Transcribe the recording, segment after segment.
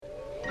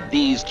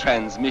These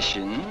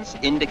transmissions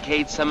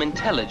indicate some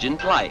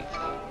intelligent life.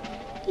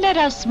 Let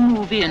us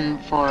move in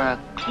for a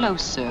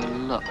closer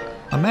look.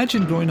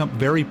 Imagine growing up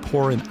very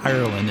poor in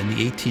Ireland in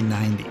the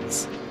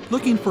 1890s.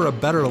 Looking for a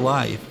better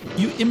life,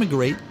 you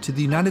immigrate to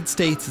the United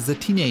States as a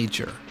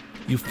teenager.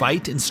 You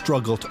fight and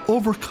struggle to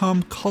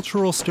overcome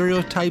cultural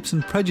stereotypes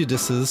and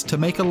prejudices to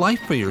make a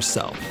life for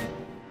yourself.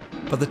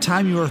 By the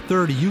time you are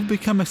 30, you've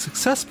become a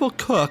successful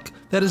cook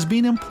that is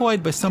being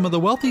employed by some of the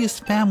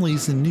wealthiest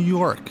families in New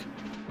York.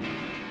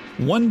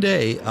 One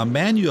day, a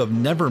man you have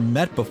never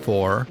met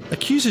before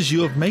accuses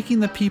you of making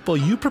the people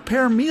you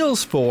prepare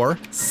meals for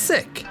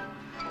sick.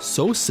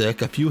 So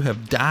sick, a few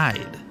have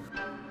died.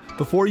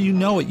 Before you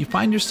know it, you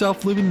find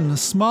yourself living in a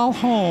small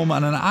home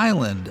on an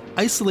island,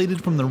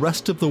 isolated from the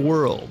rest of the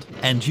world,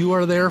 and you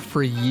are there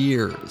for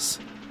years.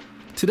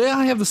 Today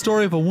I have the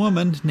story of a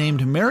woman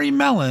named Mary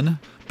Mellon,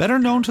 better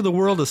known to the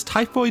world as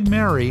Typhoid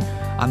Mary,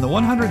 on the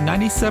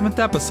 197th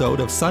episode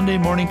of Sunday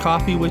Morning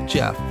Coffee with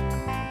Jeff.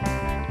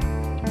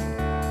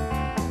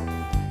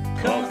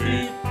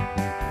 Coffee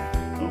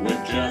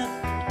with Jeff.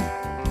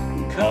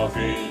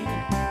 Coffee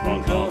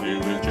on Coffee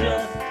with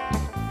Jeff.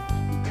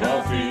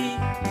 Coffee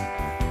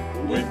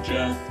with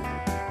Jeff.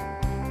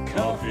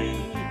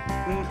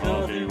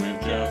 Coffee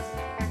with Jeff.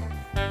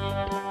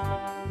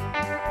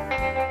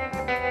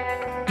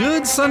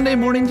 Good Sunday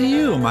morning to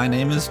you. My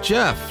name is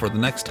Jeff. For the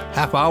next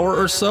half hour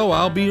or so,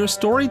 I'll be your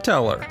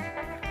storyteller.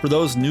 For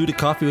those new to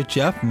Coffee with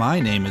Jeff, my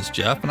name is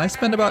Jeff, and I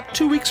spend about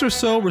 2 weeks or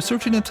so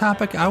researching a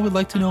topic I would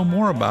like to know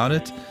more about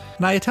it,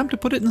 and I attempt to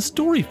put it in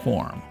story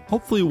form,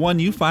 hopefully one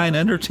you find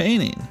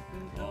entertaining.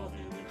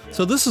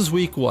 So this is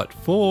week, 4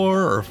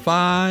 or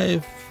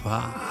 5?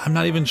 I'm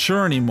not even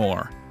sure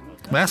anymore.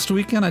 Last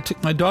weekend I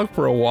took my dog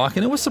for a walk,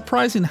 and it was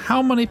surprising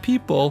how many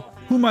people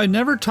whom I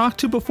never talked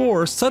to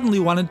before suddenly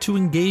wanted to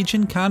engage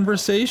in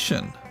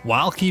conversation,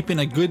 while keeping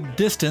a good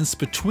distance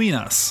between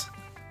us.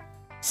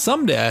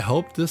 Someday I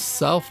hope this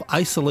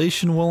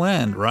self-isolation will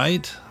end,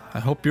 right? I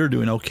hope you're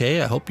doing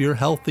okay, I hope you're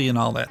healthy and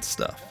all that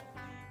stuff.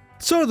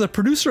 So the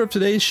producer of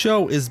today's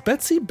show is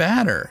Betsy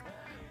Batter.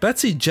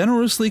 Betsy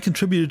generously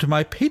contributed to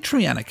my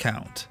Patreon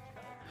account.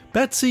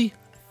 Betsy,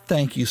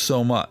 thank you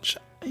so much.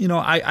 You know,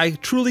 I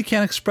truly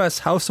can't express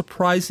how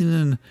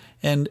surprising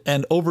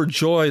and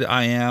overjoyed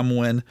I am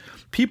when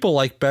people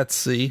like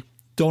Betsy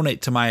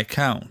donate to my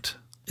account.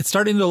 It's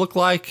starting to look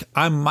like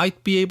I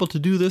might be able to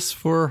do this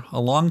for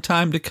a long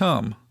time to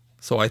come,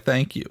 so I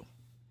thank you.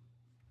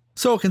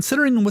 So,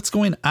 considering what's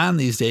going on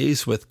these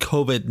days with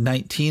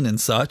COVID-19 and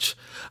such,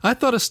 I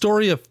thought a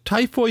story of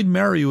Typhoid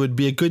Mary would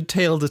be a good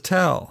tale to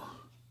tell.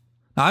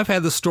 Now, I've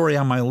had this story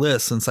on my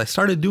list since I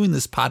started doing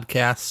this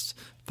podcast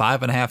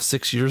 5.5,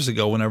 6 years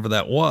ago, whenever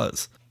that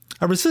was.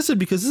 I resisted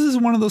because this is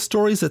one of those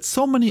stories that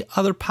so many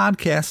other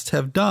podcasts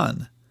have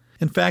done.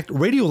 In fact,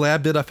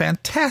 Radiolab did a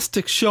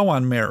fantastic show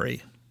on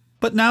Mary,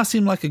 but now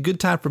seemed like a good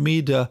time for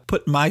me to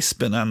put my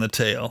spin on the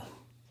tale.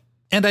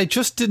 And I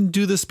just didn't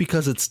do this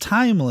because it's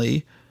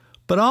timely,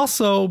 but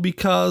also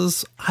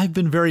because I've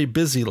been very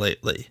busy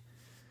lately.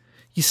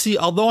 You see,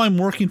 although I'm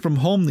working from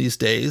home these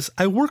days,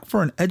 I work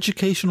for an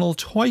educational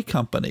toy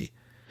company.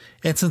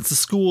 And since the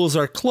schools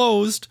are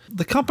closed,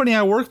 the company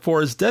I work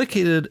for has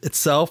dedicated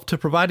itself to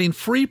providing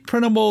free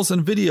printables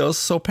and videos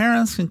so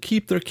parents can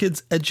keep their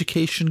kids'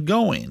 education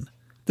going.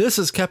 This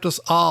has kept us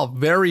all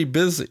very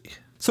busy.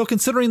 So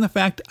considering the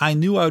fact I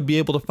knew I would be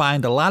able to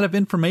find a lot of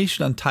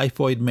information on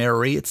Typhoid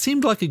Mary, it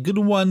seemed like a good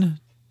one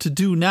to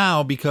do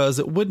now because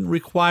it wouldn't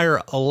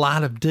require a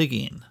lot of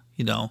digging,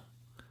 you know.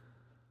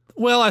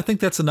 Well, I think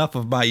that's enough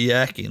of my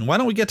yakking. Why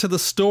don't we get to the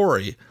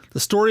story? The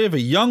story of a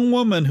young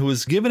woman who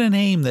was given a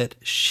name that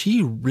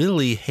she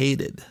really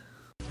hated.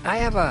 I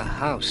have a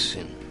house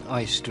in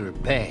Oyster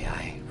Bay.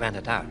 I ran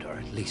it out, or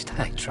at least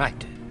I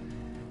tried to.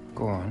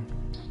 Go on.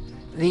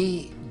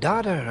 The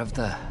daughter of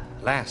the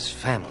last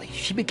family,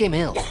 she became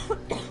ill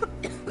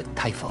with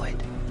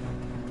typhoid.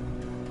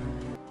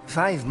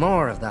 5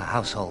 more of the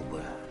household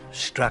were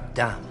struck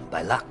down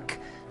by luck.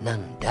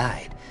 None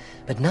died.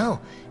 But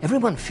now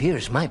everyone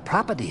fears my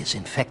property is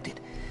infected.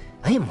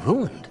 I am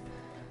ruined.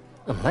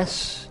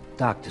 Unless,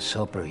 Dr.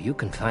 Soper, you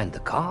can find the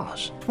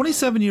cause.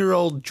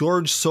 27-year-old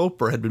George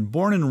Soper had been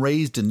born and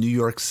raised in New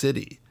York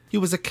City. He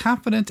was a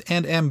confident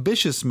and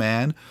ambitious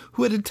man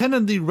who had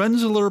attended the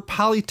Rensselaer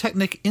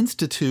Polytechnic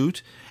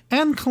Institute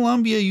and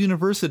Columbia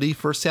University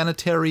for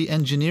sanitary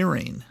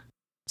engineering.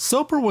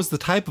 Soper was the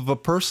type of a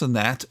person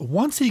that,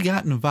 once he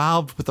got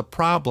involved with a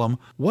problem,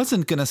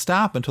 wasn't going to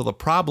stop until the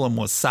problem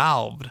was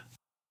solved.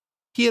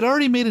 He had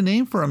already made a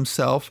name for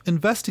himself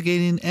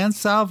investigating and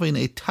solving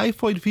a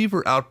typhoid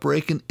fever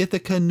outbreak in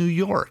Ithaca, New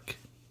York.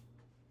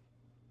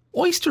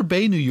 Oyster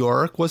Bay, New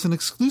York was an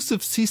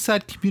exclusive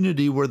seaside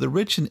community where the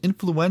rich and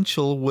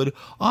influential would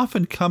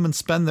often come and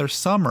spend their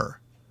summer.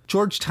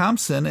 George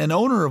Thompson, an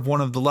owner of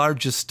one of the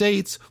large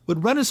estates,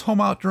 would rent his home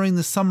out during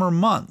the summer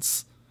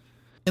months.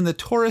 In the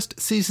tourist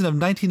season of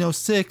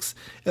 1906,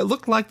 it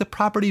looked like the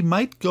property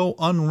might go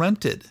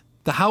unrented.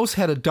 The house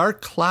had a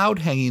dark cloud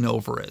hanging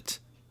over it,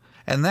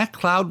 and that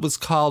cloud was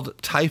called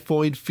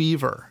typhoid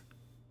fever.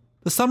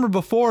 The summer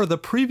before, the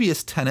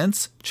previous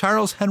tenants,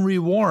 Charles Henry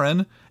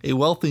Warren, a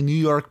wealthy New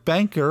York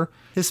banker,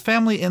 his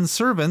family and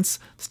servants,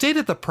 stayed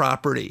at the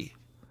property.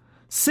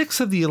 6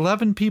 of the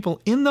 11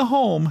 people in the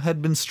home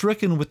had been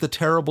stricken with the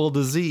terrible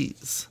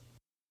disease.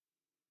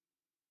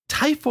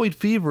 Typhoid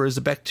fever is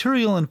a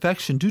bacterial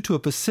infection due to a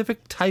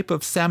specific type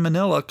of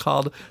salmonella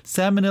called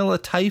Salmonella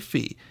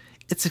typhi.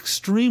 It's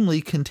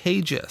extremely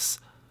contagious.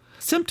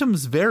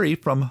 Symptoms vary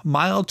from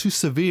mild to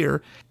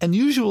severe and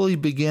usually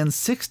begin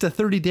 6 to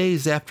 30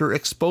 days after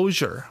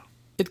exposure.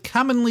 It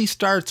commonly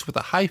starts with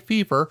a high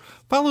fever,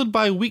 followed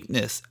by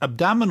weakness,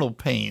 abdominal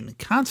pain,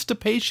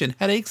 constipation,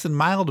 headaches, and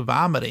mild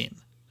vomiting.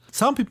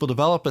 Some people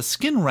develop a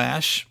skin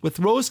rash with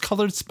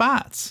rose-colored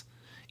spots.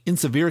 In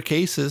severe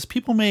cases,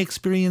 people may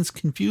experience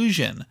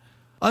confusion.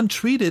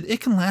 Untreated, it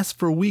can last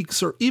for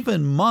weeks or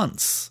even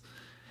months.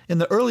 In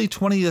the early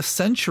 20th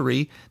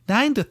century,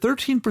 9 to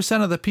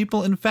 13% of the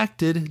people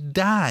infected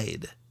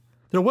died.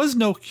 There was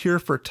no cure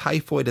for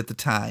typhoid at the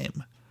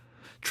time.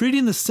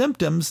 Treating the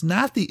symptoms,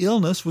 not the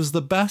illness, was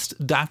the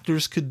best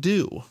doctors could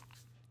do.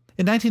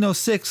 In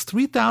 1906,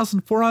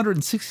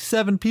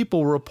 3,467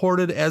 people were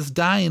reported as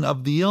dying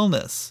of the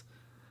illness.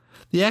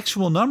 The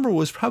actual number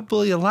was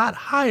probably a lot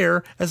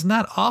higher, as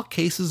not all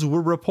cases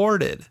were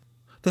reported.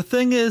 The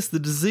thing is, the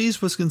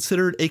disease was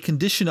considered a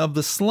condition of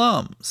the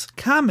slums,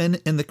 common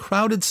in the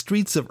crowded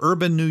streets of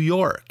urban New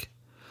York.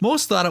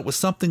 Most thought it was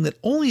something that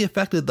only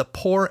affected the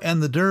poor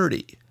and the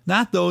dirty,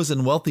 not those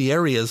in wealthy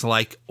areas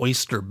like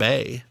Oyster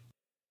Bay.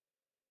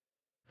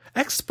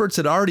 Experts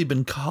had already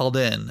been called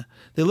in.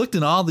 They looked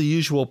in all the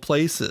usual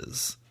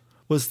places.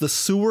 Was the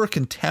sewer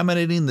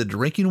contaminating the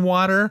drinking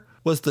water?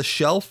 Was the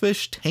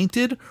shellfish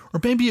tainted? Or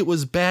maybe it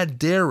was bad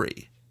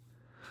dairy?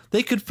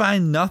 They could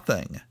find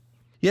nothing.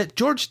 Yet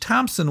George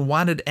Thompson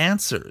wanted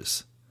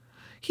answers.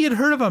 He had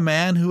heard of a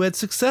man who had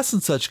success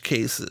in such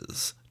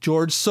cases,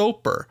 George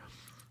Soper.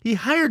 He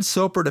hired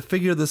Soper to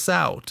figure this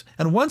out,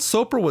 and once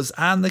Soper was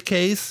on the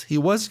case, he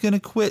wasn't going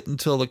to quit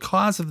until the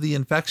cause of the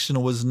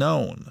infection was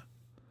known.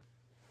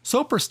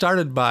 Soper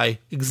started by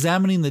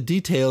examining the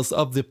details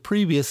of the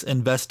previous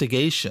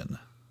investigation.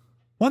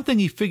 One thing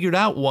he figured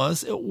out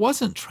was it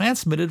wasn't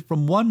transmitted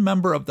from one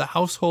member of the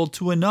household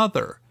to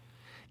another.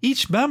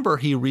 Each member,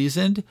 he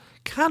reasoned,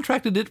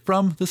 contracted it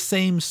from the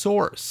same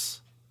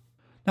source.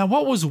 Now,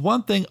 what was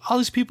one thing all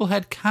these people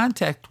had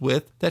contact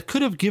with that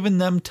could have given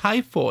them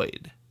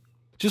typhoid?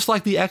 Just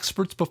like the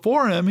experts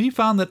before him, he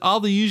found that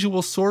all the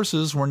usual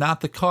sources were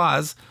not the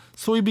cause,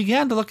 so he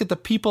began to look at the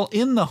people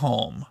in the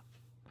home.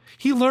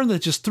 He learned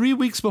that just 3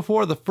 weeks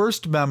before the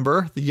first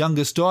member, the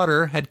youngest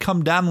daughter, had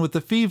come down with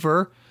the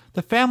fever,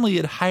 the family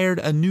had hired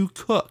a new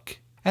cook.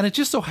 And it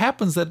just so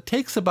happens that it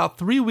takes about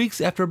 3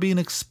 weeks after being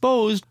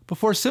exposed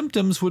before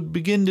symptoms would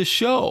begin to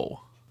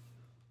show.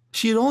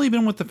 She had only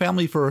been with the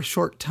family for a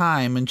short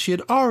time, and she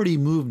had already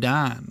moved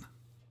on.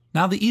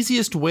 Now, the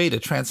easiest way to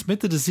transmit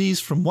the disease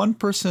from one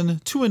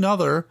person to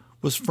another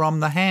was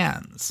from the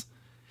hands.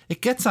 It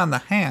gets on the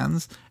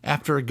hands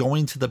after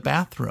going to the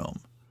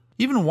bathroom.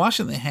 Even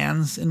washing the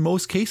hands, in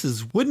most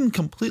cases, wouldn't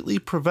completely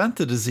prevent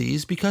the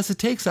disease because it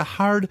takes a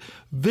hard,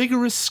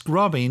 vigorous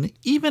scrubbing,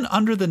 even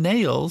under the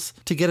nails,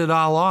 to get it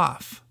all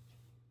off.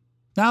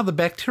 Now, the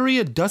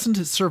bacteria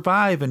doesn't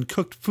survive in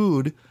cooked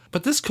food,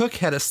 but this cook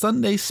had a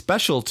Sunday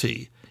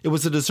specialty. It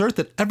was a dessert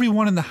that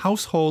everyone in the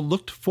household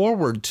looked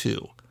forward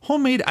to: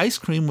 homemade ice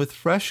cream with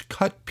fresh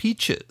cut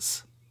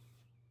peaches.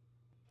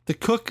 The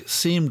cook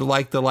seemed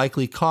like the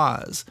likely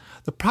cause.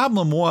 The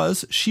problem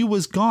was she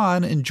was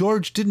gone and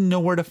George didn't know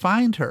where to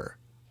find her.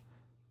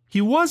 He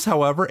was,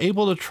 however,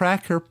 able to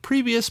track her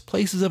previous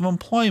places of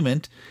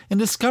employment and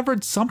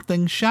discovered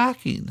something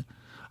shocking.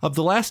 Of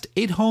the last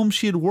 8 homes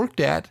she had worked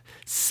at,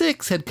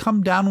 6 had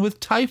come down with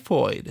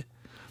typhoid.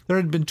 There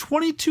had been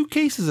 22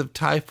 cases of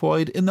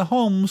typhoid in the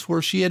homes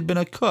where she had been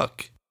a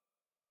cook.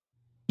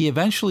 He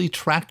eventually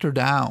tracked her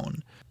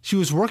down. She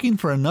was working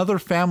for another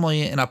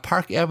family in a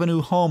Park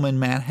Avenue home in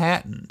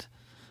Manhattan.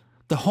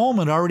 The home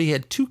had already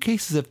had 2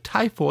 cases of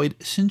typhoid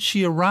since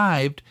she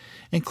arrived,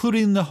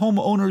 including the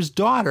homeowner's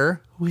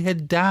daughter, who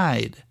had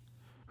died.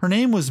 Her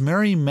name was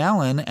Mary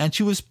Mellon, and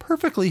she was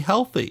perfectly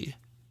healthy.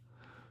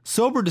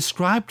 Soper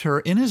described her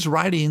in his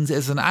writings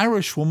as an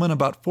Irish woman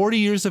about 40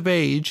 years of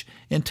age,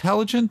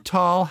 intelligent,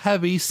 tall,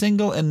 heavy,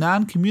 single, and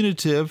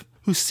non-communicative,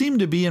 who seemed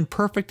to be in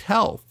perfect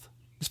health.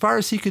 As far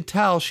as he could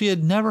tell, she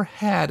had never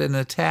had an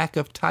attack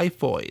of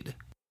typhoid.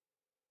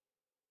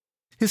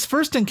 His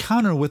first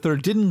encounter with her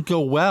didn't go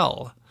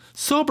well.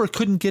 Soper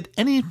couldn't get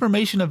any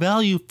information of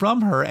value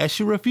from her as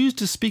she refused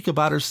to speak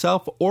about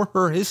herself or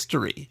her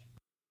history.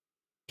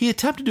 He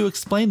attempted to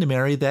explain to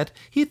Mary that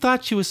he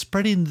thought she was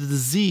spreading the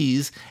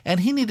disease and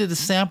he needed a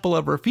sample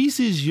of her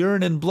feces,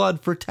 urine, and blood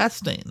for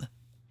testing.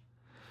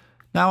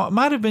 Now, it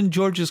might have been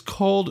George's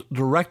cold,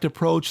 direct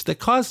approach that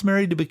caused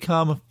Mary to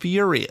become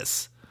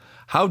furious.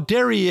 How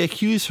dare he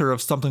accuse her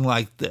of something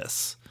like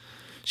this?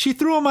 She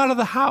threw him out of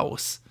the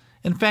house.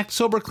 In fact,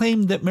 Soper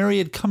claimed that Mary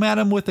had come at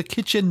him with a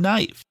kitchen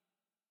knife.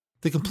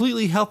 The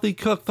completely healthy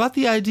cook thought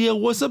the idea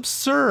was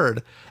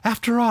absurd.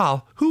 After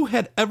all, who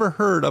had ever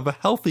heard of a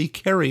healthy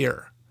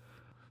carrier?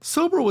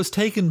 Soper was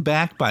taken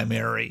back by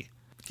Mary.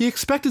 He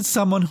expected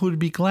someone who would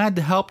be glad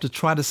to help to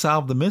try to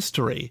solve the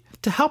mystery,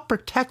 to help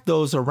protect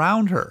those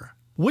around her.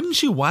 Wouldn't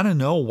she want to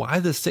know why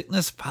the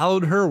sickness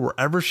followed her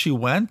wherever she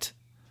went?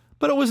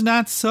 But it was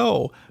not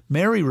so.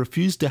 Mary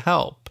refused to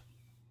help.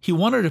 He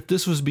wondered if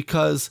this was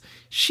because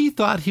she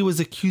thought he was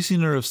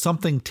accusing her of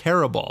something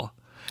terrible.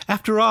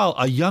 After all,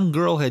 a young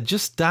girl had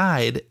just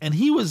died, and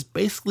he was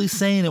basically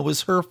saying it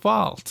was her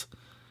fault.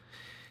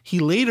 He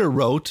later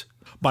wrote,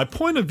 "My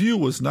point of view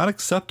was not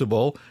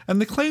acceptable,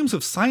 and the claims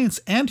of science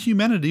and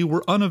humanity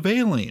were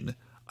unavailing.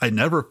 I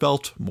never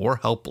felt more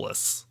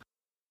helpless."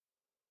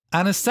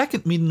 On his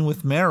second meeting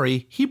with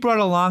Mary, he brought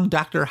along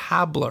Dr.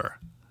 Habler.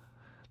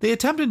 They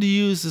attempted to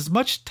use as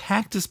much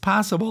tact as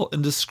possible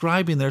in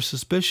describing their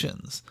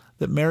suspicions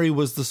that Mary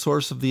was the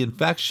source of the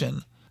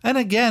infection, and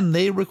again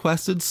they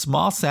requested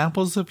small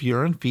samples of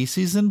urine,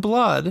 feces, and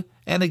blood,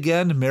 and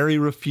again Mary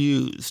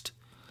refused.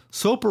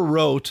 Soper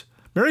wrote,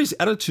 "Mary's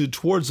attitude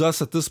towards us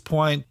at this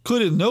point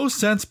could in no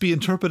sense be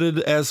interpreted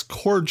as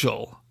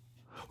cordial.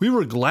 We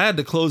were glad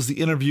to close the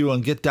interview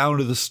and get down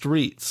to the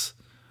streets.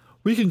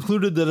 We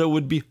concluded that it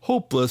would be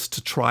hopeless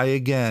to try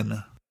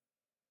again."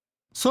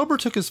 Soper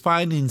took his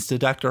findings to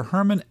Dr.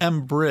 Herman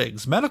M.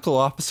 Briggs, medical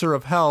officer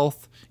of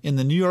health in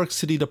the New York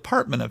City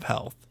Department of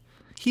Health.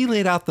 He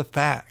laid out the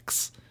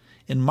facts.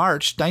 In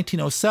March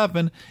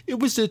 1907, it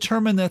was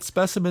determined that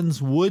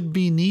specimens would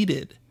be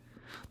needed.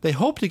 They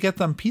hoped to get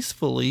them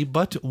peacefully,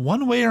 but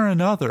one way or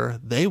another,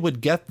 they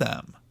would get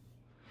them.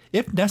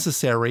 If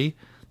necessary,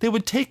 they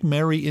would take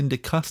Mary into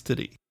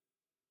custody.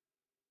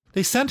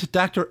 They sent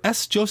Dr.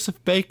 S.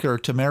 Joseph Baker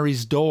to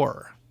Mary's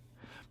door.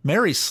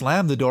 Mary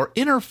slammed the door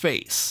in her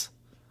face.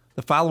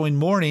 The following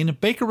morning,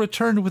 Baker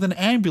returned with an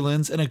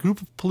ambulance and a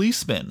group of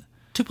policemen.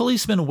 2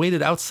 policemen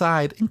waited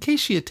outside in case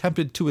she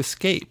attempted to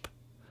escape.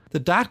 The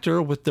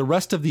doctor, with the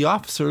rest of the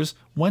officers,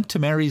 went to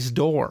Mary's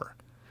door.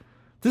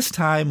 This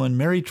time, when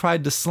Mary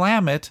tried to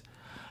slam it,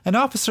 an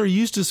officer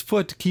used his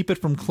foot to keep it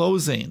from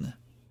closing.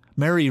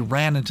 Mary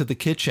ran into the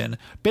kitchen.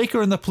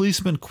 Baker and the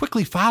policemen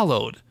quickly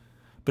followed.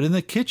 But in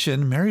the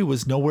kitchen, Mary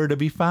was nowhere to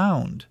be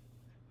found.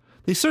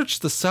 They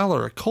searched the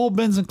cellar, coal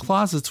bins, and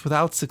closets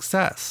without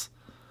success.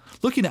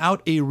 Looking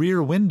out a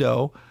rear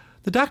window,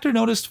 the doctor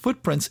noticed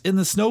footprints in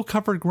the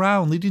snow-covered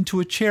ground leading to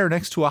a chair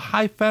next to a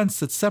high fence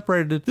that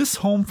separated this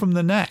home from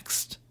the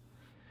next.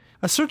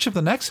 A search of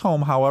the next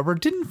home, however,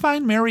 didn't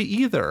find Mary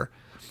either.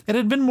 It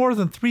had been more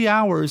than 3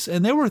 hours,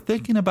 and they were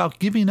thinking about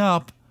giving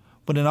up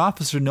when an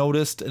officer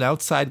noticed an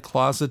outside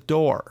closet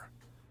door.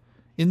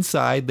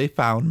 Inside, they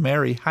found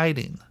Mary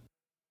hiding.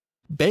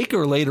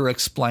 Baker later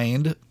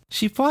explained,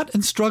 "She fought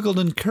and struggled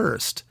and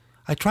cursed.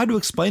 I tried to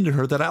explain to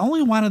her that I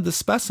only wanted the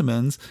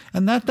specimens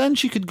and that then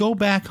she could go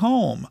back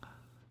home.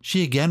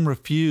 She again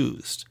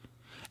refused.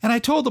 And I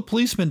told the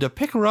policeman to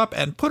pick her up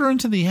and put her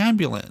into the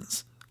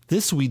ambulance.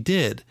 This we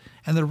did,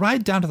 and the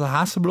ride down to the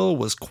hospital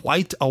was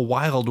quite a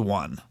wild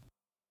one."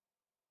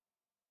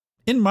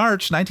 In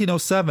March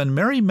 1907,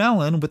 Mary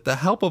Mellon, with the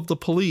help of the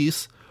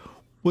police,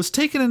 was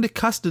taken into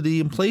custody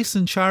and placed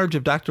in charge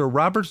of Dr.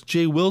 Robert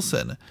J.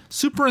 Wilson,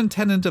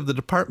 superintendent of the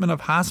Department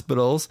of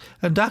Hospitals,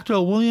 and Dr.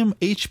 William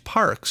H.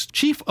 Parks,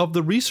 chief of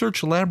the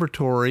research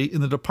laboratory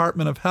in the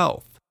Department of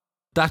Health.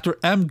 Dr.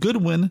 M.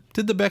 Goodwin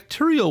did the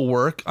bacterial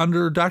work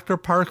under Dr.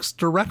 Parks'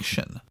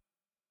 direction.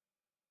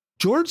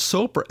 George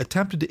Soper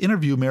attempted to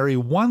interview Mary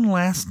one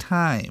last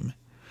time.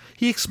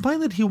 He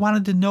explained that he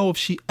wanted to know if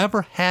she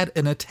ever had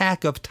an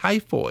attack of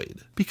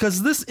typhoid,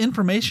 because this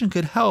information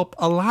could help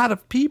a lot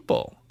of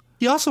people.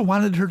 He also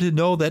wanted her to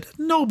know that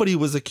nobody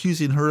was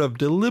accusing her of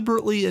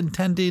deliberately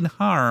intending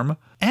harm,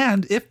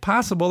 and, if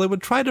possible, they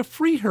would try to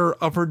free her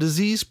of her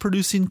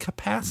disease-producing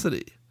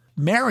capacity.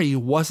 Mary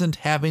wasn't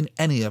having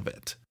any of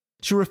it.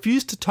 She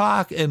refused to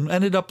talk and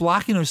ended up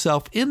locking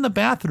herself in the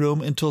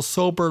bathroom until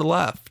Soper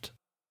left.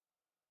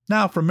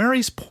 Now, from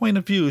Mary's point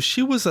of view,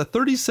 she was a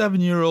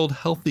 37-year-old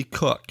healthy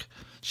cook.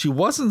 She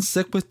wasn't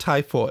sick with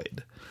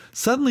typhoid.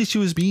 Suddenly, she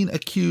was being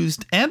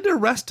accused and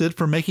arrested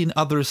for making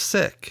others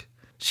sick.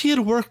 She had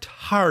worked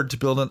hard to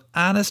build an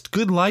honest,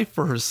 good life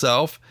for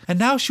herself, and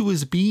now she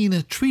was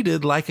being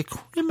treated like a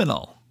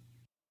criminal.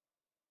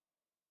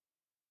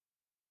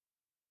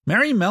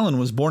 Mary Mellon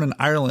was born in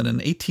Ireland in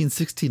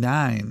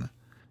 1869.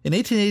 In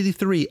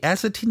 1883,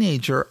 as a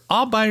teenager,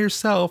 all by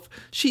herself,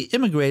 she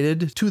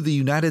immigrated to the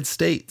United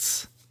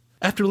States.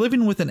 After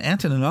living with an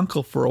aunt and an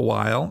uncle for a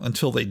while,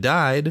 until they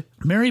died,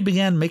 Mary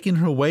began making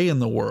her way in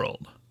the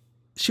world.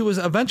 She was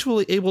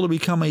eventually able to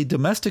become a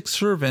domestic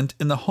servant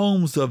in the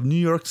homes of New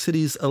York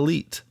City's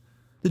elite.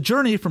 The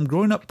journey from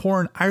growing up poor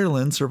in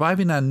Ireland,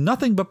 surviving on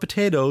nothing but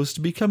potatoes,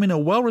 to becoming a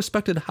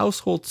well-respected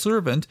household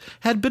servant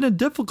had been a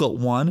difficult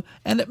one,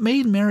 and it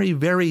made Mary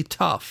very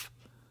tough.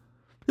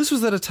 This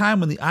was at a time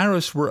when the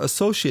Irish were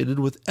associated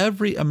with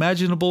every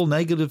imaginable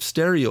negative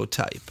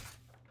stereotype.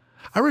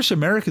 Irish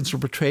Americans were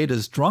portrayed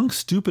as drunk,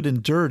 stupid,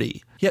 and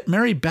dirty, yet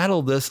Mary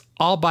battled this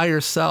all by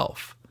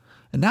herself.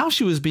 And now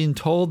she was being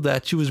told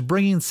that she was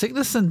bringing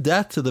sickness and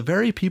death to the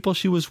very people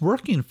she was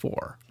working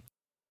for.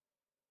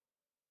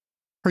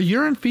 Her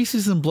urine,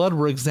 feces, and blood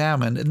were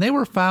examined, and they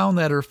were found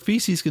that her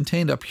feces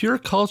contained a pure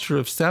culture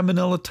of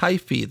Salmonella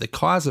typhi, the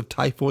cause of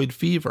typhoid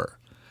fever.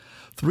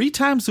 3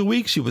 times a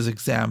week she was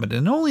examined,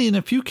 and only in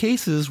a few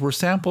cases were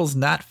samples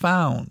not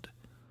found.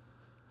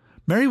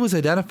 Mary was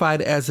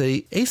identified as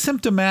an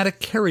asymptomatic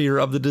carrier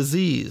of the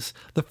disease,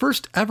 the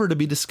first ever to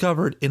be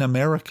discovered in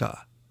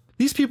America.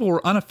 These people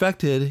were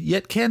unaffected,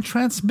 yet can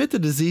transmit the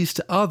disease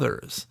to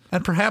others,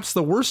 and perhaps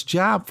the worst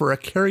job for a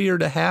carrier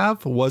to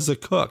have was a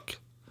cook.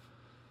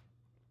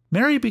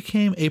 Mary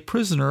became a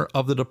prisoner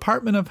of the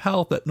Department of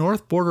Health at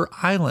North Border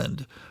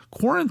Island,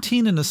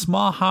 quarantined in a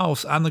small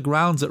house on the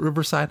grounds at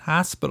Riverside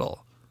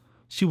Hospital.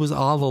 She was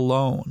all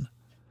alone.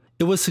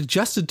 It was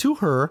suggested to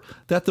her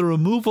that the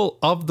removal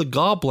of the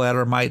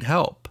gallbladder might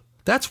help.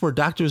 That's where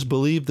doctors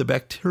believed the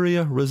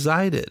bacteria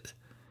resided.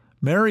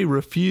 Mary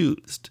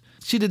refused.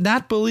 She did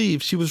not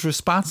believe she was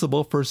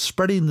responsible for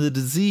spreading the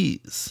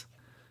disease.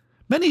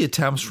 Many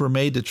attempts were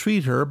made to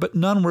treat her, but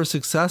none were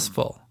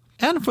successful.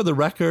 And for the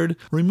record,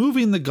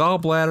 removing the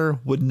gallbladder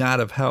would not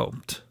have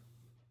helped.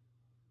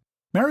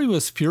 Mary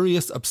was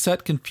furious,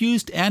 upset,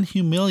 confused, and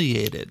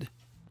humiliated.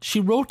 She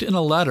wrote in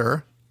a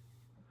letter,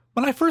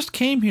 "When I first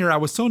came here, I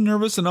was so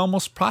nervous and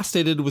almost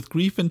prostrated with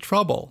grief and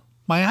trouble.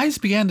 My eyes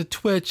began to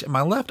twitch, and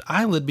my left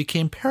eyelid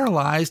became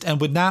paralyzed and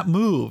would not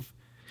move.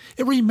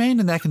 It remained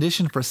in that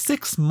condition for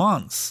 6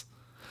 months.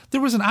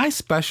 There was an eye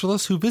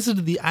specialist who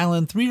visited the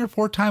island 3 or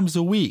 4 times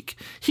a week.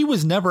 He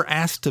was never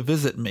asked to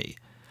visit me.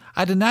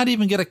 I did not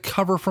even get a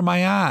cover for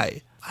my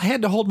eye. I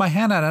had to hold my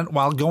hand on it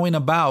while going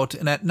about,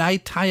 and at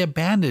night tie a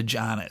bandage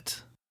on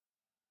it."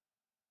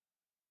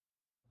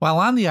 While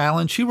on the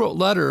island, she wrote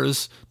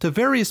letters to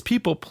various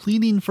people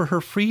pleading for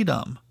her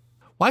freedom.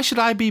 "Why should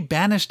I be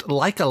banished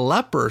like a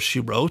leper?" she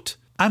wrote.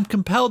 "I'm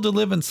compelled to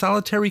live in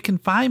solitary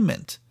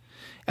confinement.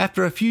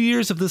 After a few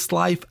years of this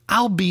life,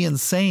 I'll be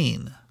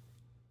insane."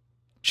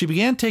 She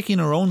began taking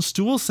her own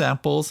stool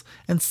samples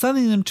and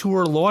sending them to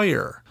her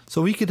lawyer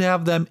so he could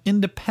have them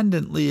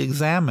independently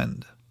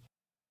examined.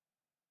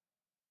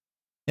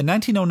 In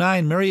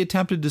 1909, Mary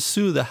attempted to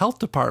sue the health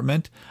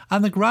department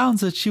on the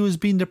grounds that she was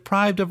being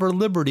deprived of her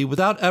liberty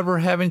without ever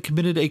having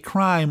committed a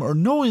crime or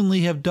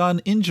knowingly have done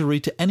injury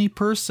to any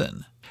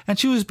person, and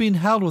she was being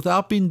held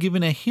without being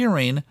given a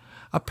hearing,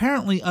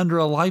 apparently under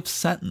a life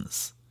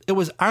sentence. It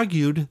was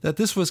argued that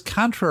this was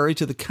contrary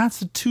to the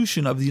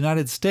Constitution of the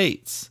United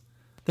States.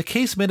 The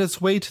case made its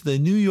way to the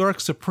New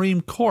York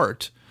Supreme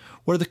Court,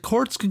 where the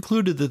courts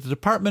concluded that the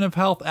Department of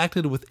Health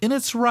acted within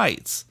its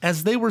rights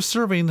as they were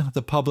serving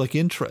the public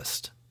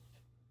interest.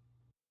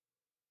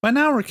 By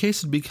now, her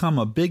case had become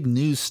a big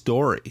news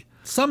story,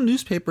 some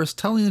newspapers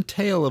telling the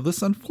tale of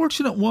this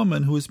unfortunate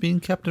woman who was being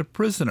kept a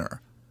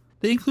prisoner.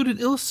 They included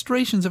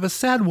illustrations of a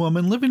sad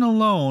woman living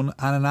alone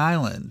on an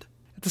island.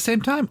 At the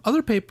same time,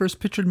 other papers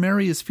pictured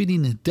Mary as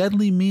feeding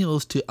deadly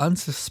meals to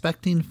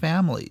unsuspecting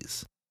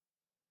families.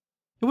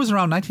 It was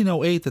around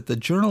 1908 that the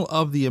Journal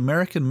of the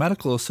American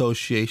Medical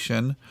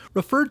Association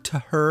referred to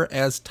her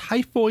as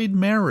Typhoid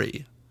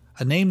Mary,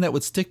 a name that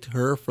would stick to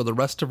her for the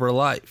rest of her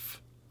life.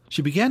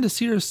 She began to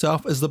see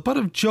herself as the butt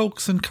of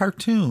jokes and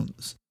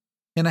cartoons.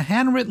 In a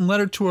handwritten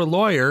letter to her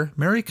lawyer,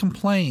 Mary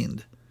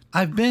complained,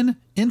 "I've been,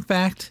 in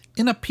fact,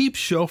 in a peep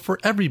show for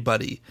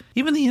everybody.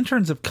 Even the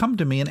interns have come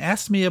to me and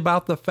asked me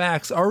about the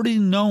facts already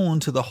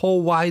known to the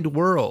whole wide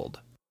world.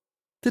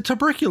 The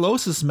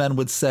tuberculosis men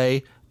would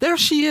say, 'There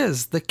she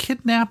is, the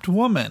kidnapped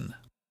woman.'"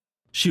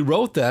 She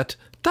wrote that,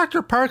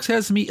 "Dr. Parks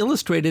has me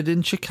illustrated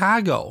in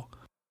Chicago.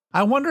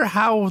 I wonder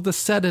how the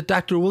said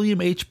Dr. William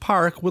H.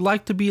 Park would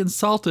like to be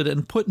insulted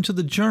and put into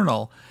the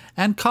journal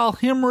and call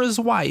him or his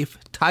wife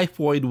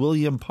Typhoid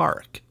William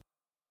Park."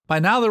 By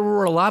now there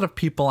were a lot of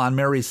people on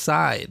Mary's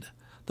side.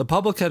 The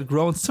public had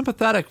grown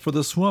sympathetic for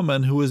this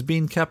woman who was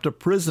being kept a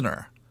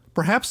prisoner.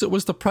 Perhaps it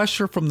was the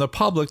pressure from the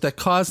public that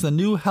caused the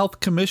new health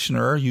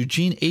commissioner,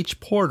 Eugene H.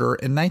 Porter,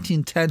 in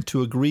 1910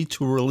 to agree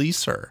to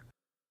release her.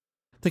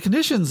 The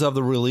conditions of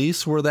the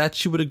release were that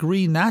she would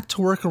agree not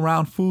to work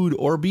around food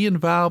or be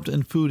involved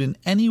in food in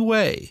any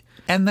way,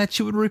 and that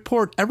she would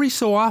report every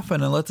so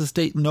often and let the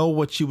state know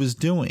what she was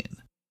doing.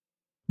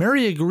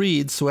 Mary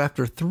agreed, so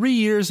after 3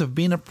 years of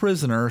being a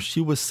prisoner,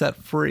 she was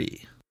set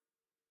free.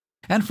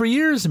 And for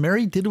years,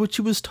 Mary did what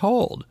she was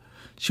told.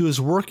 She was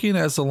working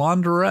as a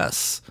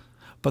laundress,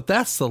 but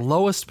that's the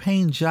lowest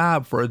paying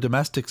job for a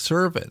domestic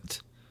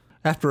servant.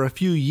 After a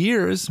few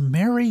years,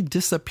 Mary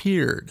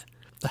disappeared.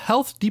 The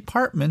health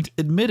department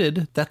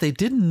admitted that they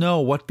didn't know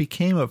what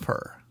became of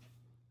her.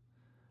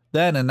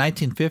 Then, in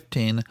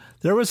 1915,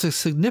 there was a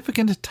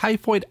significant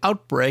typhoid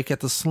outbreak at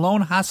the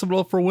Sloan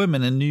Hospital for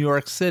Women in New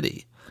York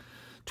City.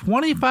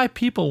 25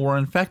 people were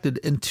infected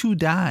and 2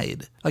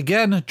 died.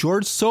 Again,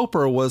 George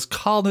Soper was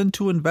called in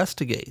to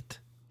investigate.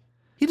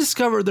 He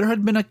discovered there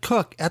had been a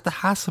cook at the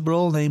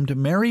hospital named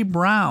Mary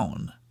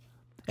Brown.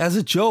 As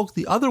a joke,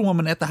 the other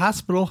women at the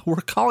hospital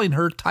were calling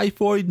her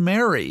Typhoid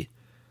Mary.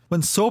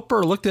 When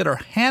Soper looked at her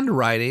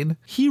handwriting,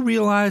 he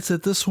realized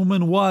that this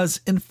woman was,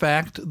 in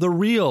fact, the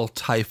real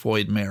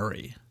Typhoid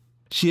Mary.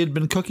 She had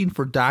been cooking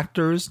for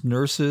doctors,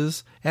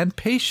 nurses, and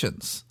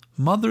patients,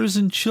 mothers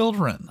and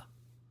children.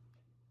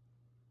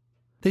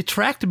 They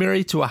tracked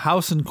Mary to a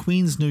house in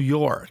Queens, New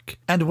York,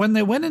 and when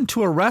they went in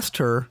to arrest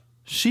her,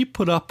 she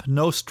put up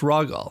no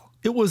struggle.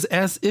 It was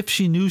as if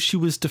she knew she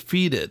was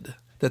defeated,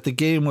 that the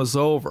game was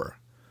over.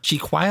 She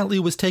quietly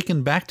was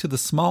taken back to the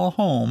small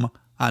home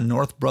on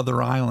North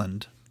Brother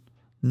Island,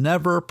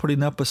 never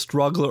putting up a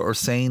struggle or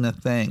saying a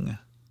thing.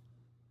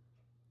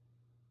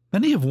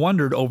 Many have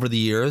wondered over the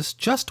years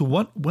just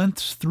what went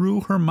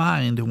through her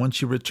mind when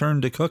she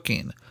returned to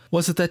cooking.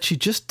 Was it that she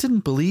just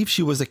didn't believe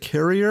she was a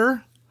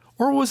carrier?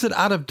 Or was it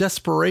out of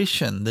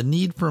desperation, the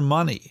need for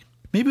money?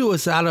 Maybe it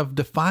was out of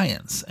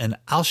defiance, and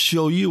I'll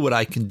show you what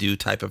I can do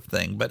type of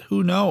thing, but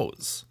who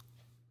knows?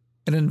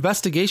 An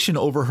investigation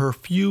over her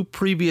few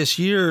previous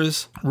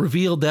years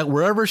revealed that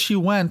wherever she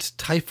went,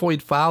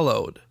 typhoid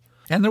followed.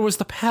 And there was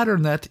the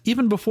pattern that,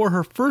 even before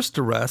her first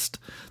arrest,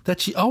 that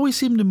she always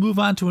seemed to move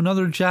on to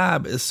another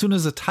job as soon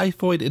as a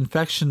typhoid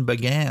infection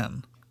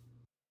began.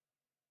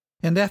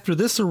 And after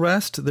this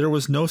arrest, there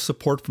was no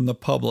support from the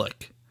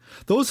public.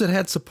 Those that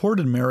had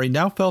supported Mary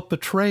now felt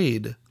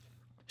betrayed.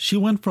 She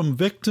went from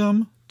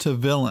victim to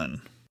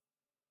villain.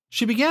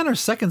 She began her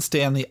second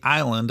stay on the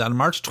island on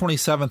March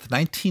 27,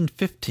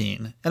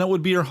 1915, and it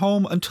would be her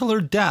home until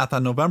her death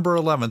on November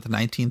 11,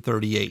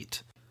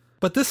 1938.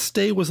 But this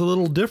stay was a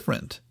little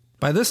different.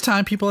 By this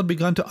time, people had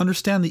begun to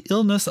understand the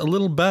illness a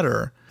little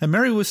better, and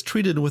Mary was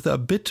treated with a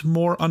bit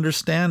more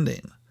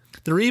understanding.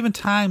 There were even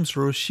times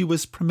where she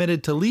was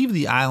permitted to leave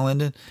the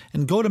island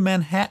and go to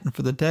Manhattan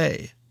for the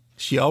day.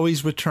 She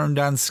always returned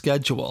on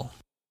schedule.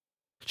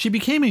 She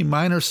became a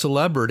minor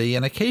celebrity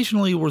and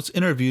occasionally was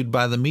interviewed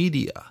by the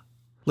media.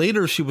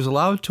 Later, she was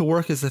allowed to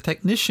work as a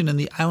technician in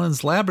the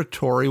island's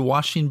laboratory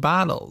washing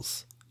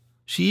bottles.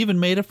 She even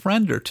made a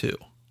friend or two.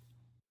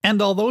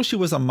 And although she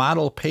was a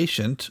model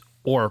patient,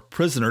 or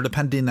prisoner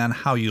depending on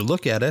how you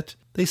look at it,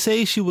 they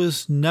say she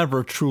was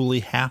never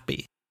truly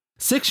happy.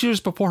 6 years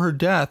before her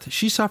death,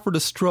 she suffered a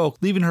stroke,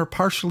 leaving her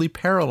partially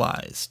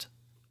paralyzed.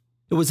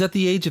 It was at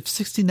the age of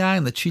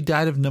 69 that she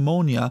died of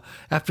pneumonia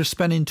after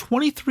spending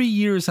 23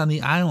 years on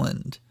the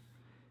island.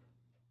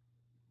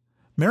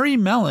 Mary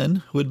Mellon,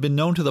 who had been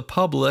known to the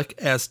public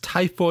as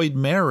Typhoid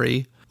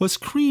Mary, was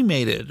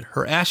cremated,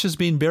 her ashes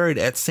being buried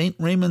at St.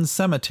 Raymond's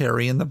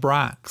Cemetery in the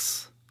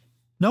Bronx.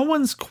 No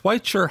one's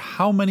quite sure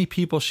how many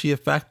people she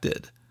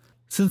affected.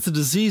 Since the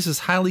disease is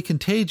highly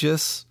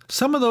contagious,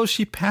 some of those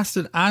she passed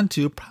it on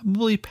to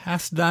probably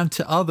passed it on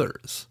to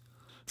others.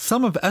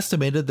 Some have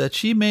estimated that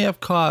she may have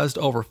caused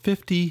over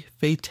 50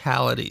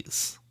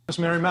 fatalities. Miss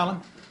Mary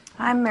Mellon?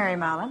 I'm Mary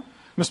Mellon.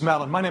 Miss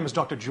Mellon, my name is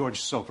Dr. George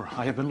Soper.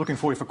 I have been looking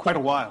for you for quite a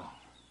while.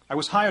 I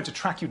was hired to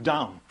track you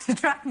down. To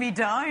track me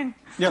down?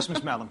 Yes,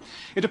 Miss Mellon.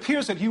 It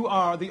appears that you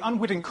are the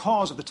unwitting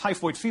cause of the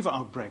typhoid fever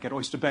outbreak at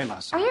Oyster Bay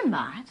last Are you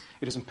mad?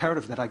 It is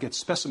imperative that I get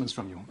specimens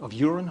from you of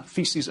urine,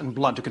 feces, and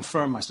blood to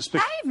confirm my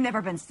suspicion. I've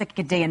never been sick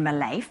a day in my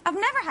life. I've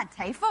never had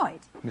typhoid.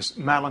 Miss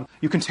Mellon,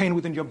 you contain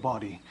within your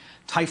body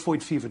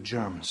typhoid fever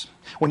germs.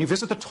 When you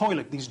visit the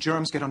toilet, these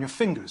germs get on your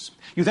fingers.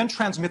 You then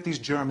transmit these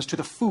germs to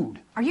the food.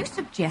 Are you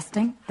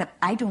suggesting that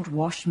I don't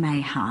wash my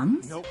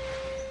hands? No.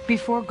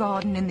 Before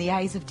God and in the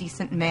eyes of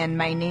decent men,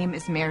 my name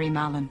is Mary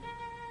Mellon,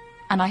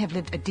 and I have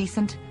lived a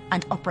decent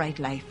and upright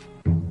life.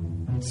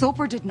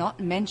 Soper did not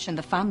mention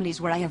the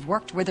families where I have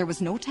worked where there was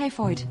no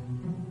typhoid.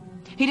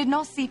 He did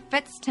not see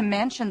fit to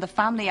mention the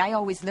family I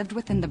always lived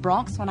with in the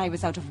Bronx when I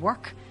was out of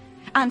work,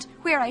 and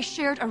where I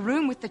shared a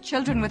room with the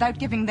children without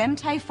giving them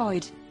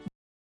typhoid.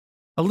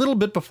 A little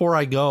bit before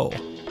I go,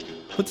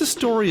 what this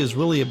story is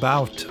really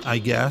about, I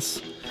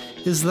guess,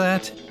 is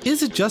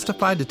it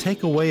justified to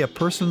take away a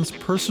person's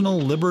personal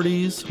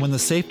liberties when the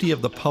safety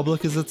of the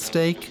public is at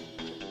stake?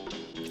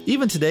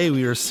 Even today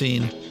we are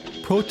seeing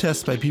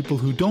protests by people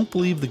who don't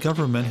believe the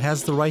government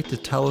has the right to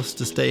tell us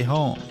to stay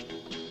home.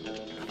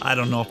 I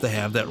don't know if they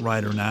have that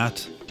right or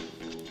not.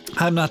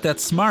 I'm not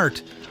that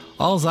smart.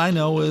 All I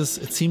know is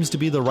it seems to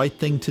be the right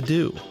thing to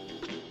do.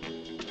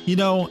 You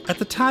know, at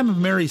the time of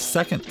Mary's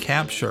second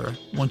capture,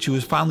 when she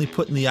was finally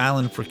put in the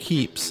island for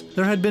keeps,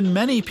 there had been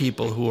many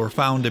people who were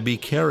found to be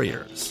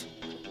carriers.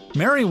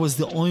 Mary was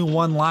the only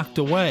one locked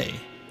away.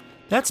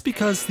 That's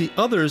because the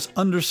others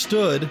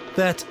understood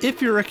that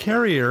if you're a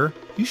carrier,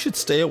 you should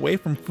stay away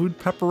from food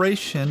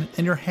preparation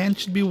and your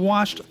hands should be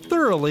washed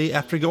thoroughly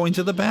after going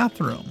to the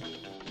bathroom.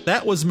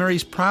 That was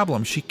Mary's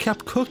problem. She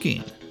kept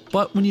cooking.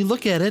 But when you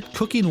look at it,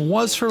 cooking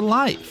was her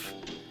life.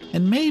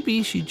 And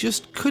maybe she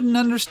just couldn't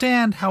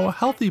understand how a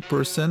healthy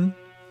person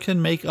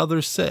can make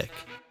others sick.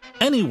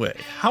 Anyway,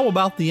 how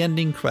about the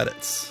ending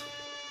credits?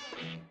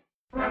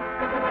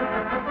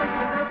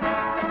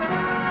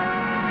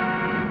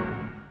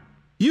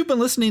 You've been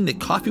listening to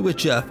Coffee with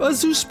Jeff, a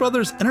Zeus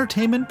Brothers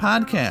entertainment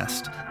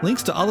podcast.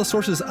 Links to all the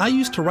sources I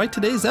used to write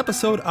today's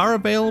episode are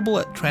available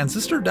at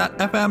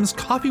transistor.fm's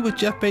Coffee with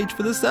Jeff page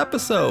for this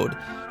episode.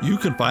 You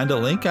can find a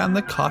link on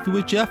the Coffee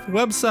with Jeff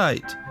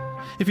website.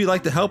 If you'd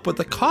like to help with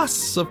the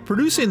costs of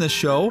producing this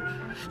show,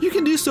 you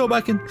can do so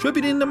by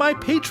contributing to my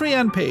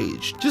Patreon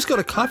page. Just go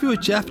to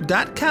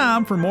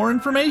coffeewithjeff.com for more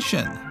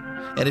information.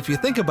 And if you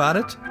think about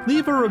it,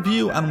 leave a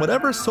review on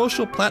whatever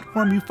social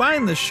platform you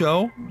find this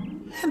show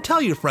and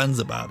tell your friends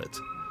about it.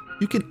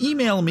 You can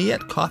email me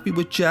at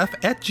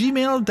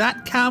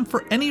coffeewithjeff@gmail.com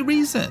for any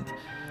reason.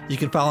 You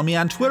can follow me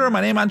on Twitter.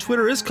 My name on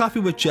Twitter is Coffee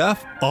with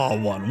Jeff, all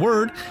one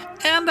word.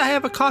 And I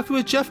have a Coffee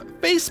with Jeff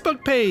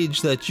Facebook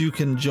page that you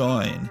can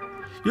join.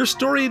 Your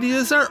story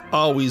ideas are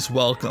always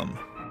welcome.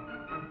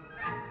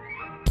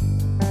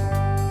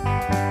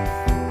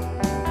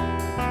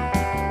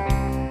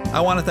 I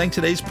want to thank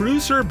today's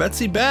producer,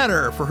 Betsy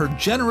Batter, for her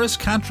generous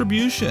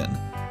contribution.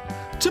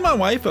 To my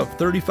wife of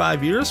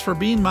 35 years for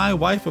being my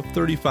wife of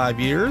 35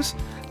 years,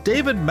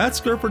 David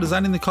Metzger for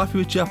designing the Coffee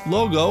with Jeff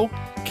logo,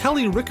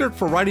 Kelly Rickert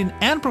for writing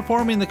and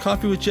performing the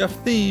Coffee with Jeff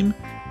theme,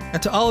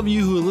 and to all of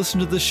you who listen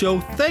to the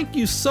show, thank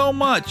you so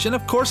much. And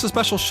of course, a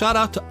special shout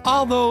out to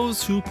all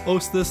those who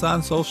post this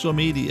on social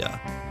media.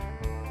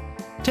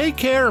 Take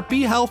care,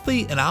 be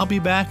healthy, and I'll be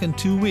back in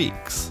 2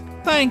 weeks.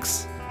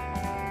 Thanks.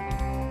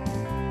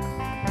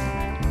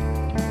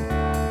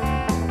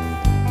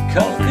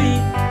 Coffee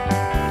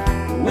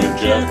with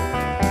Jeff.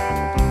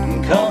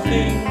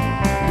 Coffee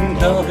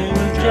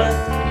with Jeff.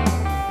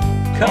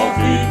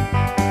 Coffee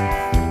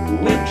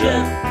with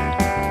Jeff.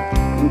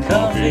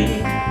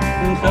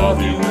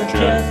 Coffee with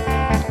Jeff.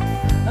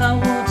 I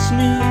once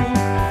knew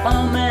a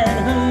man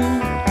who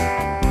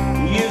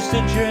used to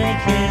drink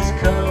his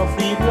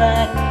coffee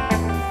black.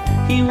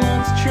 He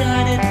once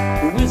tried it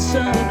with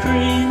some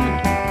cream.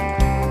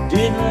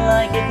 Didn't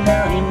like it,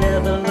 now he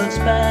never looks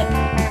back.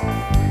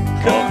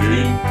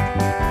 Coffee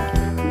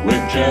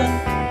with Jeff.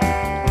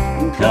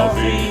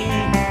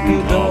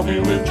 Coffee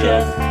with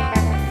Jeff.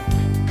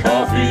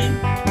 Coffee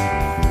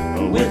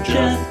with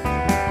Jeff.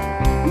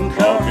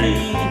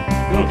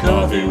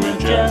 Coffee with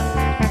Jeff.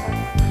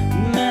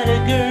 Met a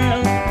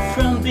girl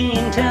from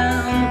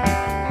Beantown.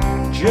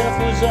 Jeff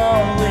was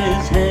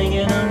always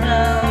hanging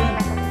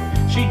around.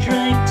 She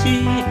drank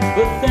tea,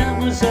 but that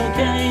was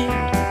okay.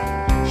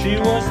 She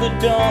was the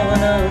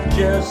dawn of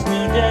Jeff's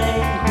new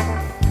day.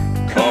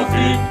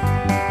 Coffee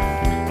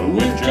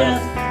with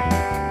Jeff.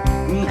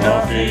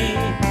 Coffee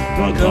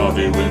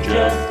with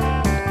Jeff.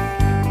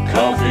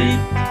 Coffee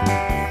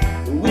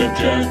with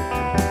Jeff.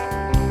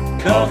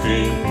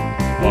 Coffee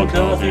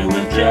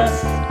with Jeff.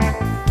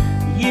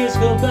 Years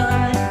go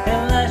by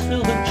and life's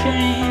filled with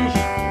change.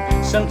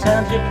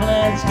 Sometimes your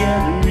plans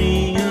get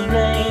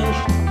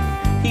rearranged.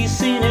 He's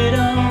seen it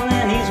all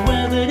and he's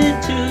weathered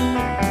it too.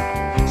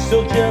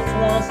 So Jeff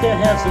wants to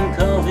have some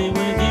coffee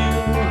with you.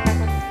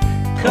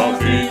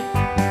 Coffee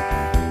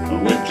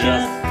with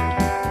Jeff.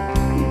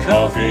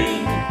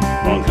 Coffee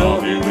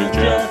with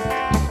Jeff.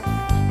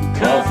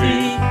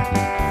 Coffee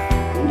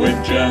with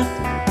Jeff. Coffee with Jeff.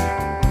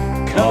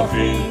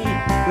 Coffee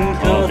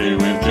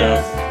with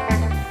Jeff.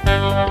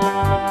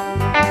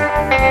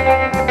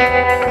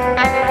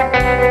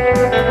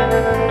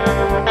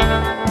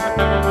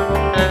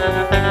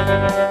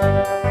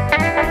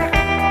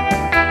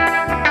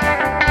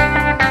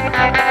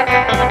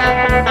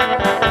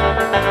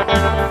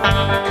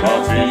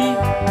 Coffee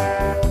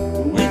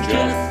with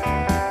Jeff.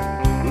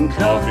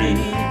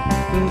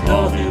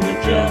 Coffee with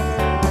Jeff.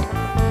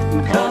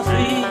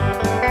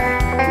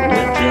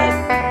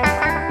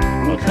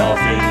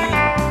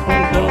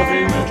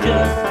 Coffee with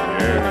Jeff.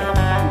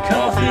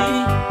 Coffee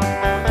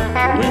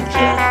with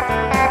Jeff.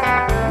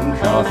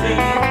 Coffee